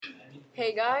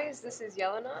Hey guys, this is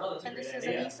Yelena, And this is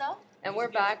Anissa. and we're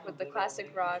back with the Classic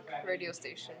Rock radio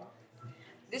station.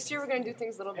 This year we're going to do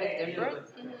things a little bit different,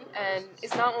 and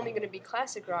it's not only going to be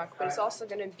classic rock, but it's also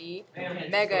going to be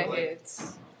mega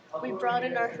hits. We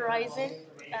broadened our horizon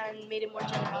and made it more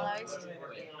generalized.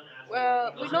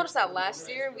 Well, we noticed that last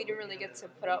year we didn't really get to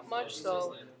put up much,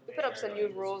 so we put up some new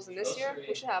rules, and this year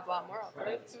we should have a lot more up,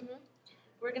 right?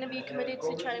 We're going to be committed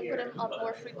to trying to put them up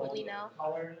more frequently now.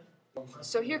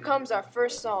 So here comes our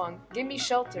first song, Give Me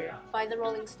Shelter. By the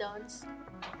Rolling Stones.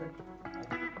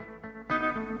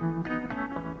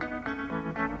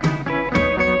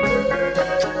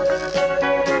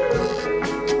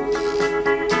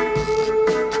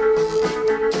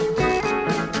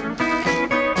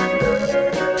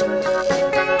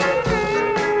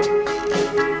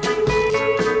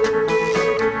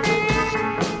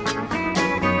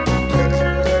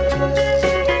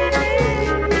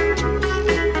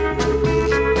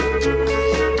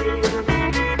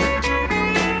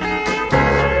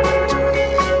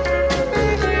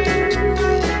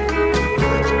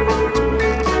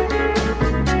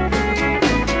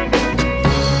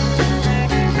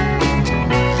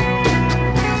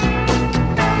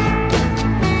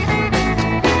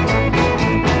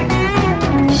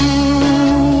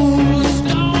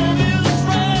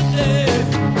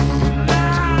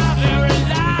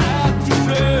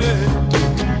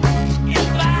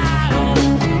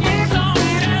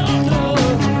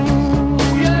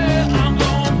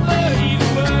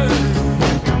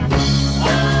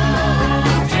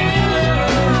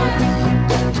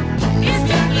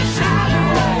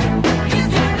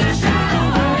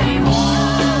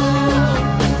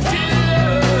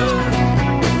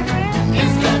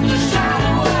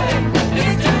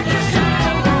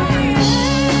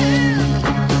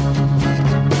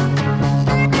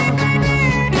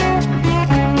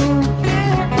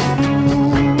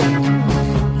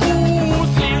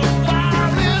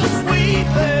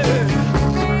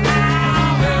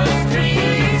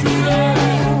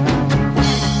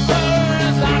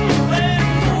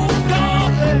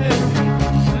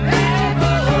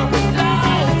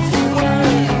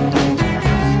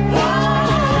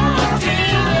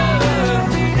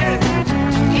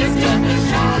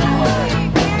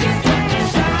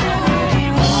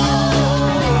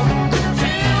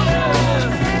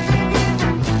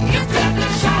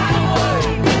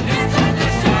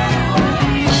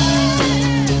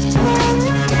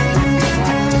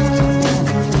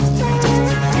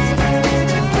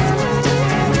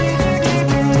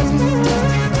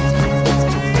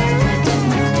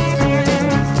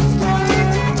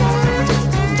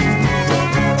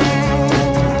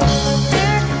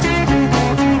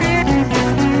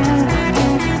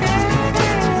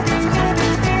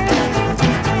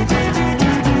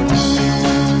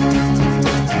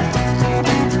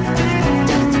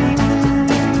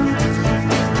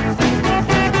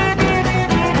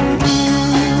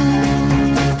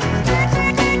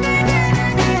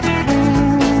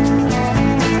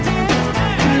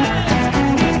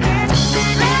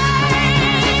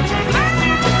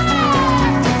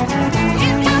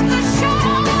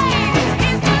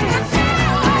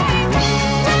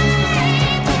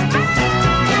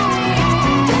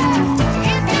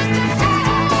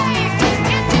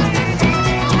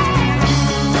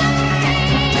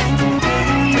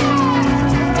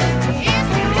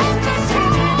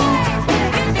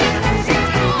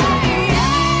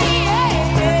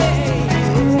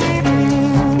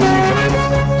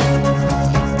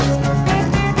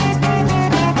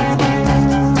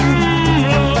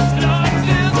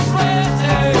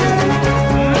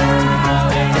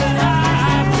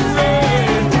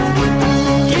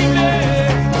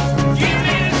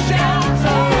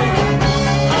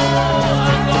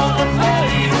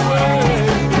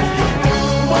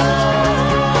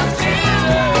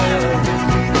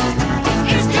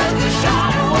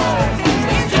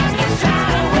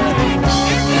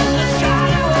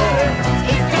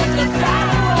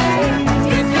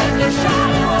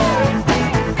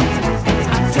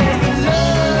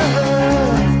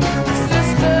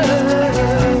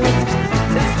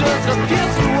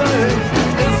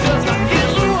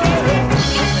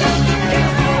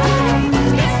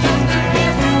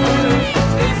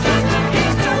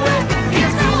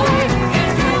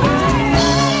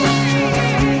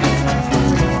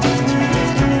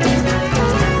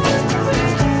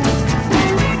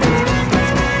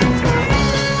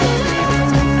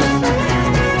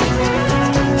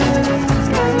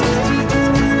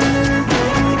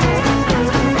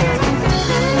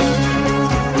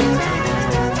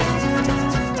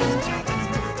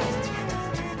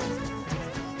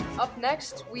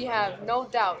 Next, we have No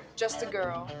Doubt, Just a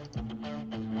Girl.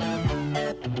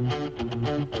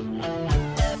 Take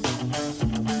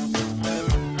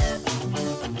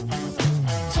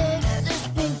this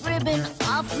pink ribbon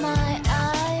off my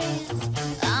eyes.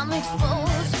 I'm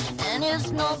exposed, and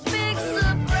it's no big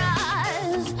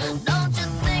surprise. Don't you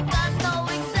think I know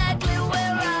exactly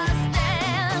where I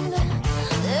stand?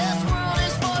 This world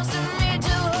is forcing me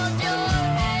to hold your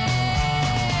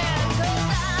hand. 'Cause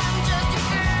I'm just a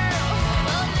girl,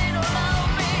 a little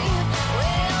lonely.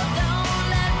 Well, don't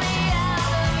let me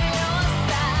out of your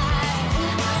sight.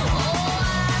 Oh,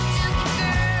 I'm just a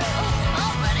girl,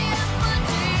 already in my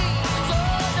dreams. So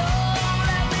don't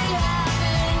let me have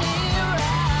any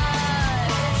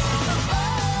rights.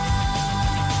 Oh,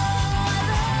 I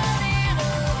let it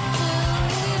up to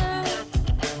here.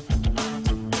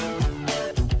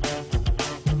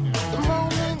 The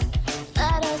moment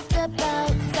that I step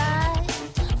outside,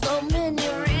 so many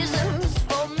reasons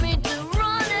for me to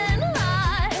run and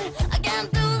hide. I can't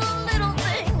do the little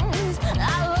things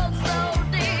I love so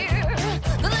dear,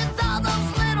 'cause it's all those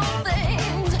little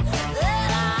things that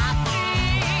I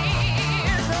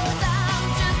fear. 'Cause I'm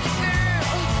just a girl,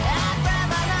 I'd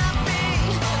rather not be,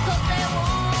 'cause they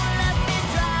won't let me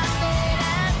drive late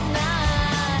at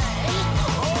night.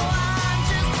 Oh, I'm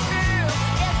just a girl,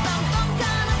 yes, I'm some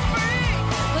kind of freak,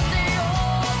 but they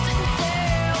all sit and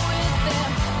stare with their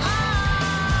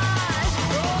eyes.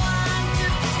 Oh, I'm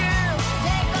just a girl,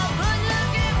 take a good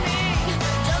look at me,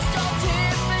 just your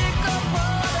typical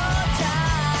prototype.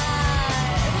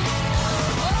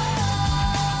 Oh,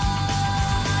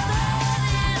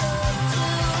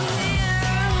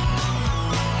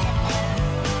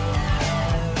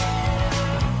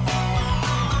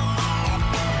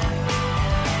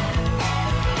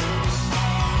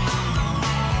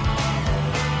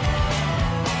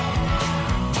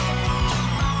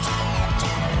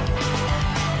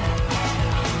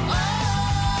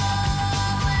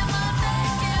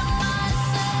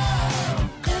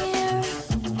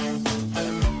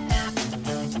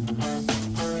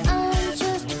 I'm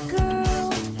just a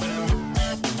girl.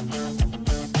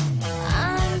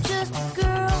 I'm just a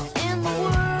girl in the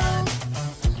world.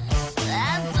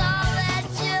 That's all that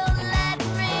you'll let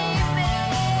me be.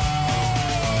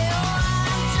 Oh,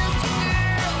 I'm just a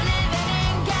girl living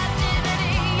in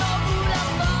captivity. Your rule of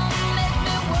thumb makes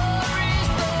me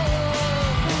worrisome.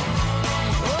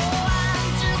 Oh, I'm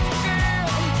just a girl.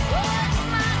 What's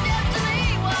my destiny?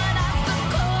 What I've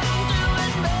succumbed to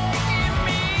is making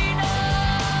me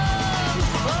numb.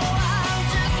 Oh, I'm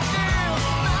just a girl.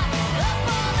 My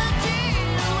apologies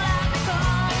will have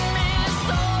become me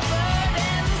so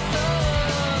burdensome.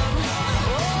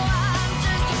 Oh, I'm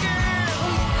just a girl.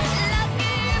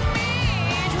 Lucky me,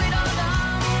 sweet or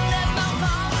dumb, there's no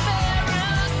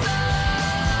comparison.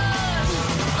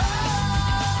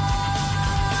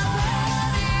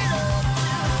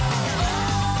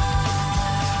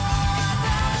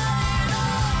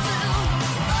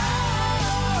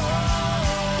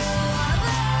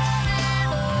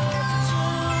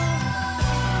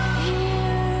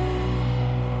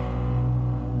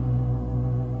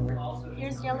 Oh,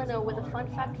 Here's Yelena with a fun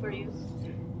fact for you.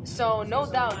 So No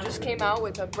Doubt just came out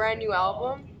with a brand new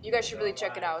album. You guys should really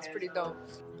check it out. It's pretty dope.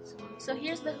 So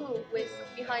here's The Who with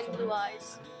Behind Blue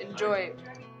Eyes. Enjoy.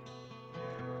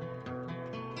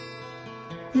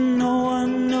 No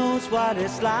one knows what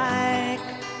it's like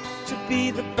to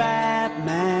be the bad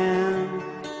man,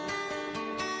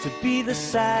 to be the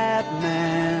sad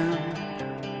man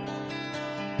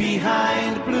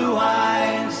behind blue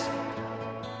eyes.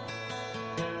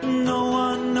 No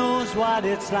one knows what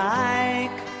it's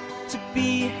like to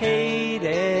be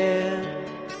hated,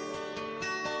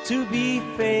 to be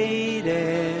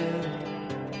faded,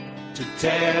 to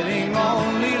telling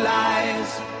only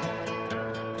lies.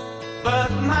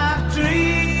 But my dreams,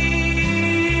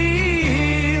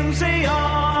 they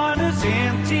aren't as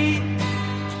empty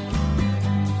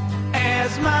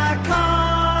as my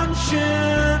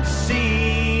conscience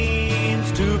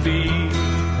seems to be.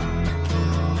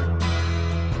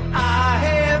 I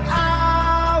have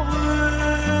hours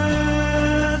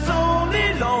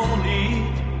only lonely.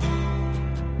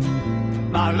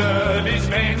 My love is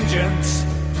vengeance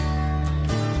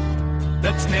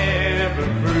that's never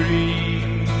free.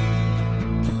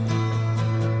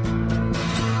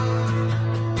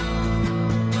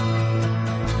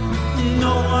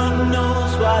 No one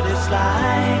knows what it's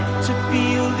like to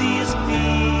feel these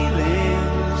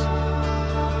feelings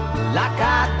like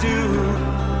I do,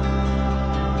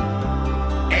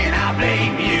 and I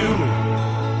blame you.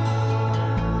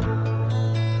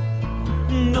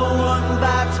 No one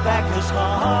bites back as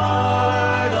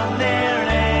hard on their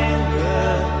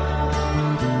anger.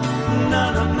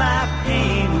 None of my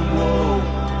pain and woe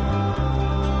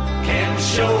can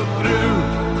show through.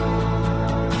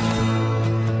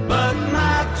 But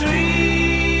my dreams,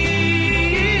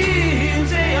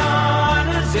 they aren't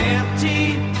as empty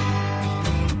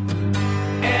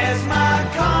as my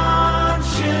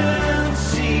conscience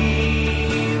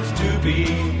seems to be.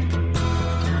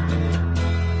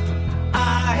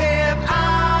 I have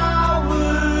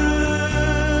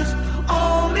hours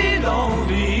only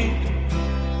lonely.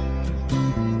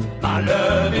 My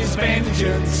love is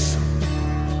vengeance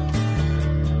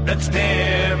that's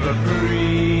never free.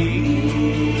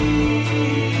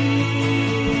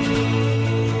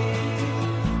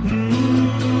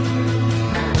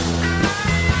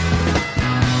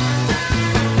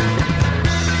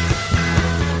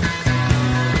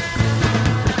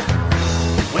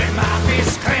 When my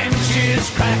fist clenches,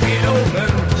 crack it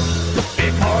open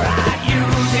before I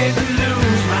use it and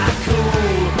lose my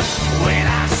cool. When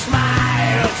I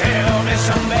smile, tell me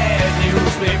some bad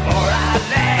news before I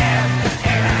laugh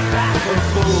and act like a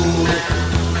fool.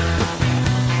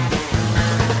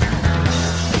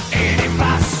 And if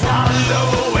I swallow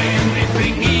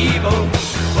anything evil,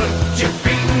 put your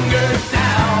finger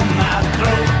down my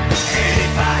throat. And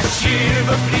if I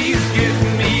shiver, please give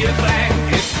me a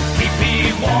blanket. Keep me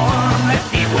warm, let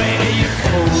me wear your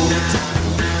coat.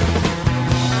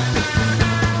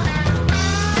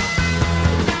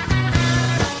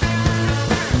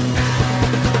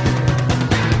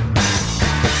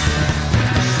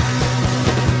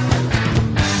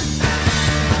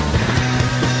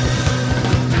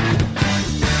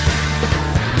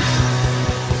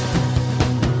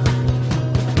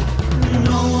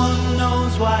 No one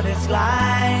knows what it's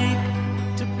like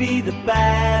to be the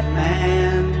bad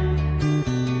man,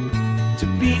 to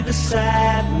be the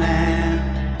sad man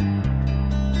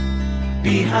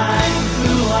behind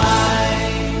blue eyes.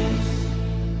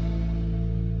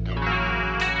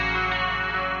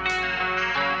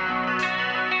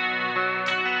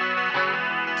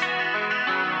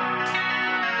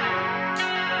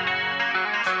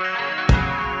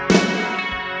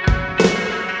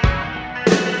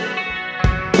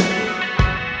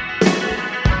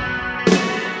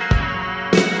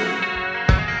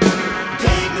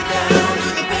 Take me down to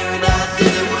the paradise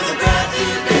city with a grassy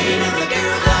green and the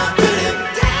girls are pretty.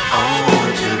 I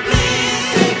want to please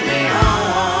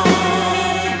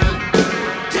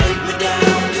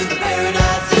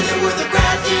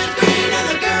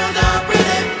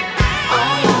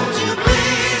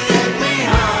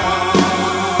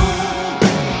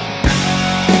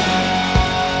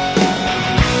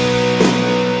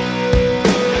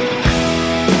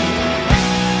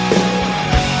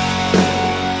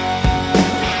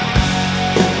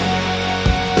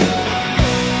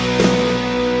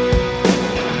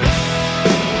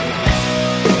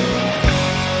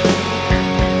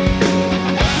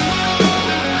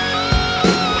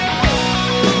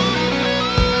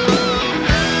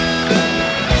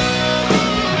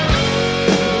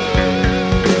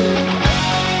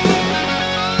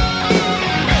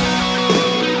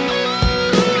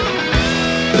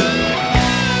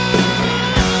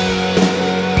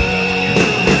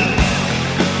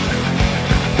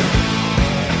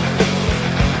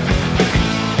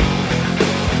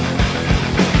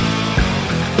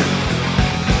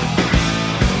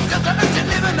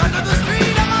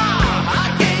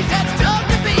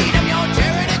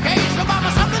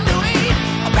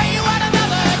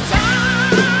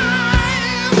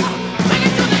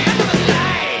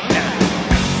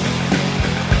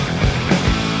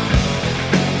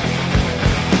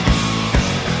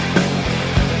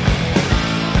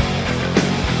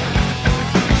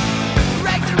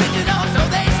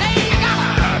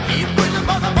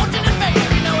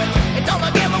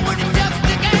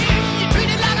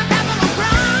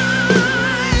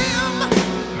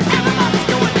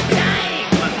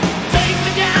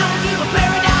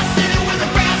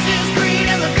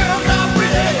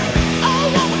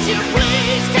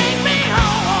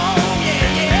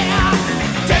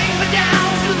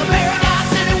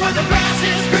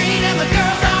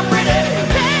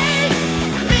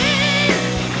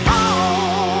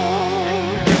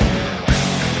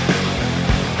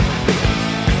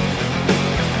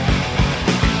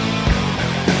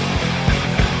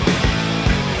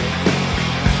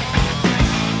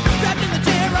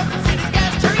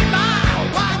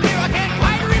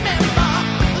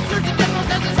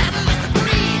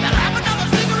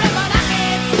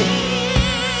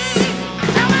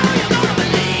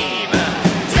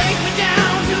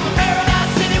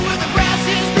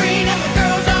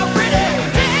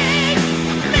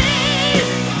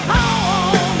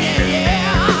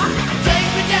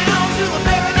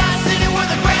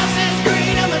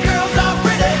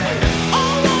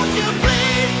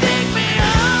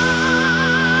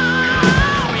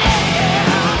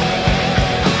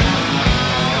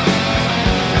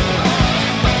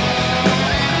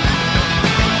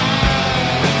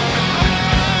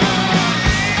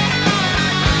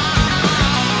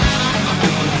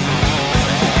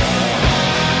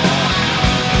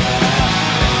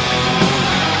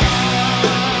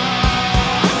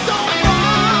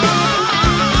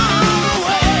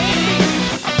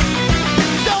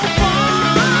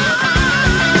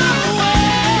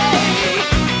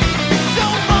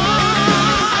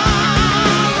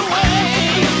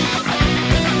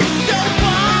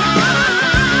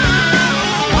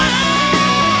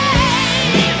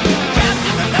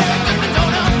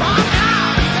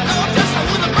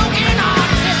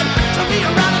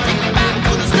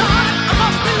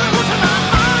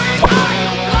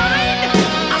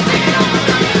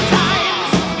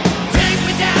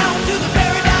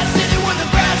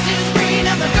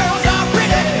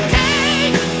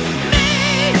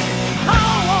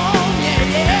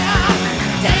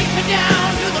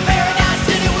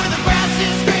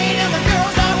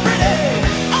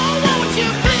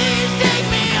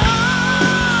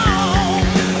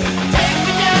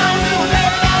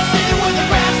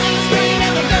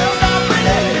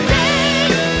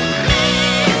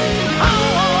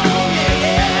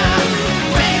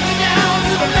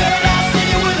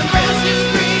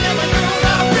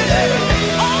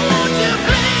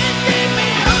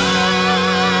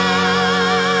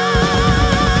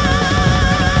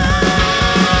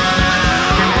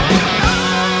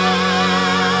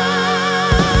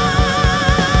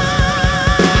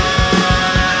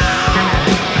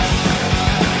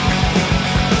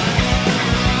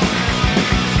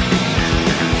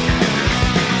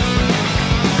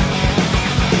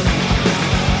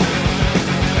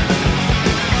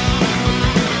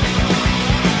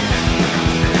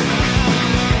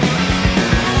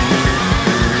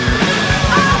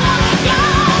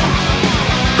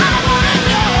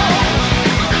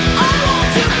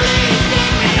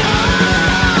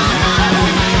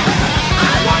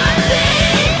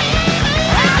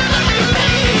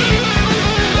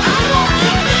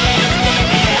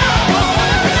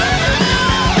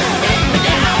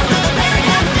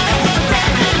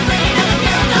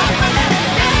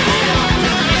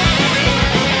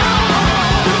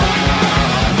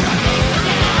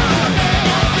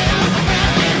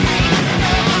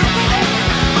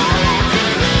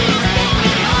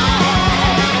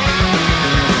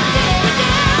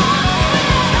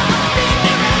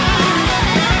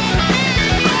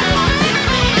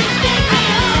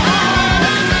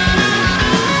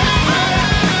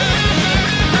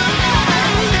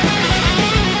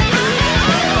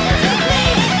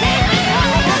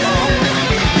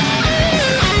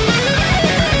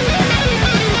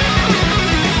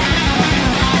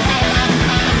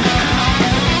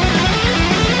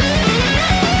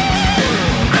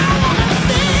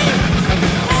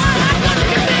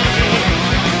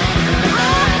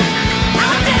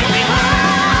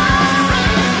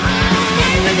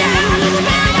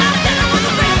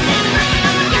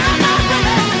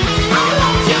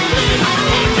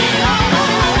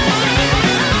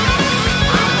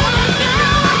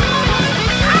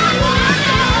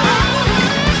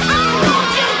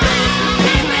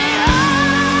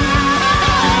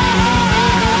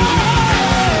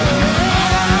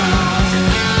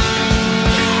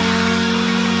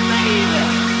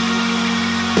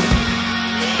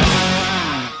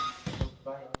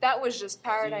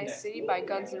Paradise City by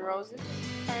Guns N' Roses.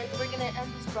 And we're gonna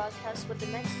end this broadcast with the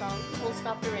next song, Won't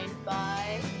Stop the Rain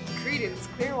by... Creedence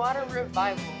Clearwater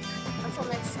Revival. Until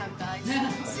next time, guys.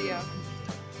 See ya.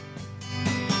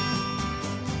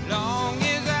 Long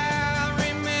as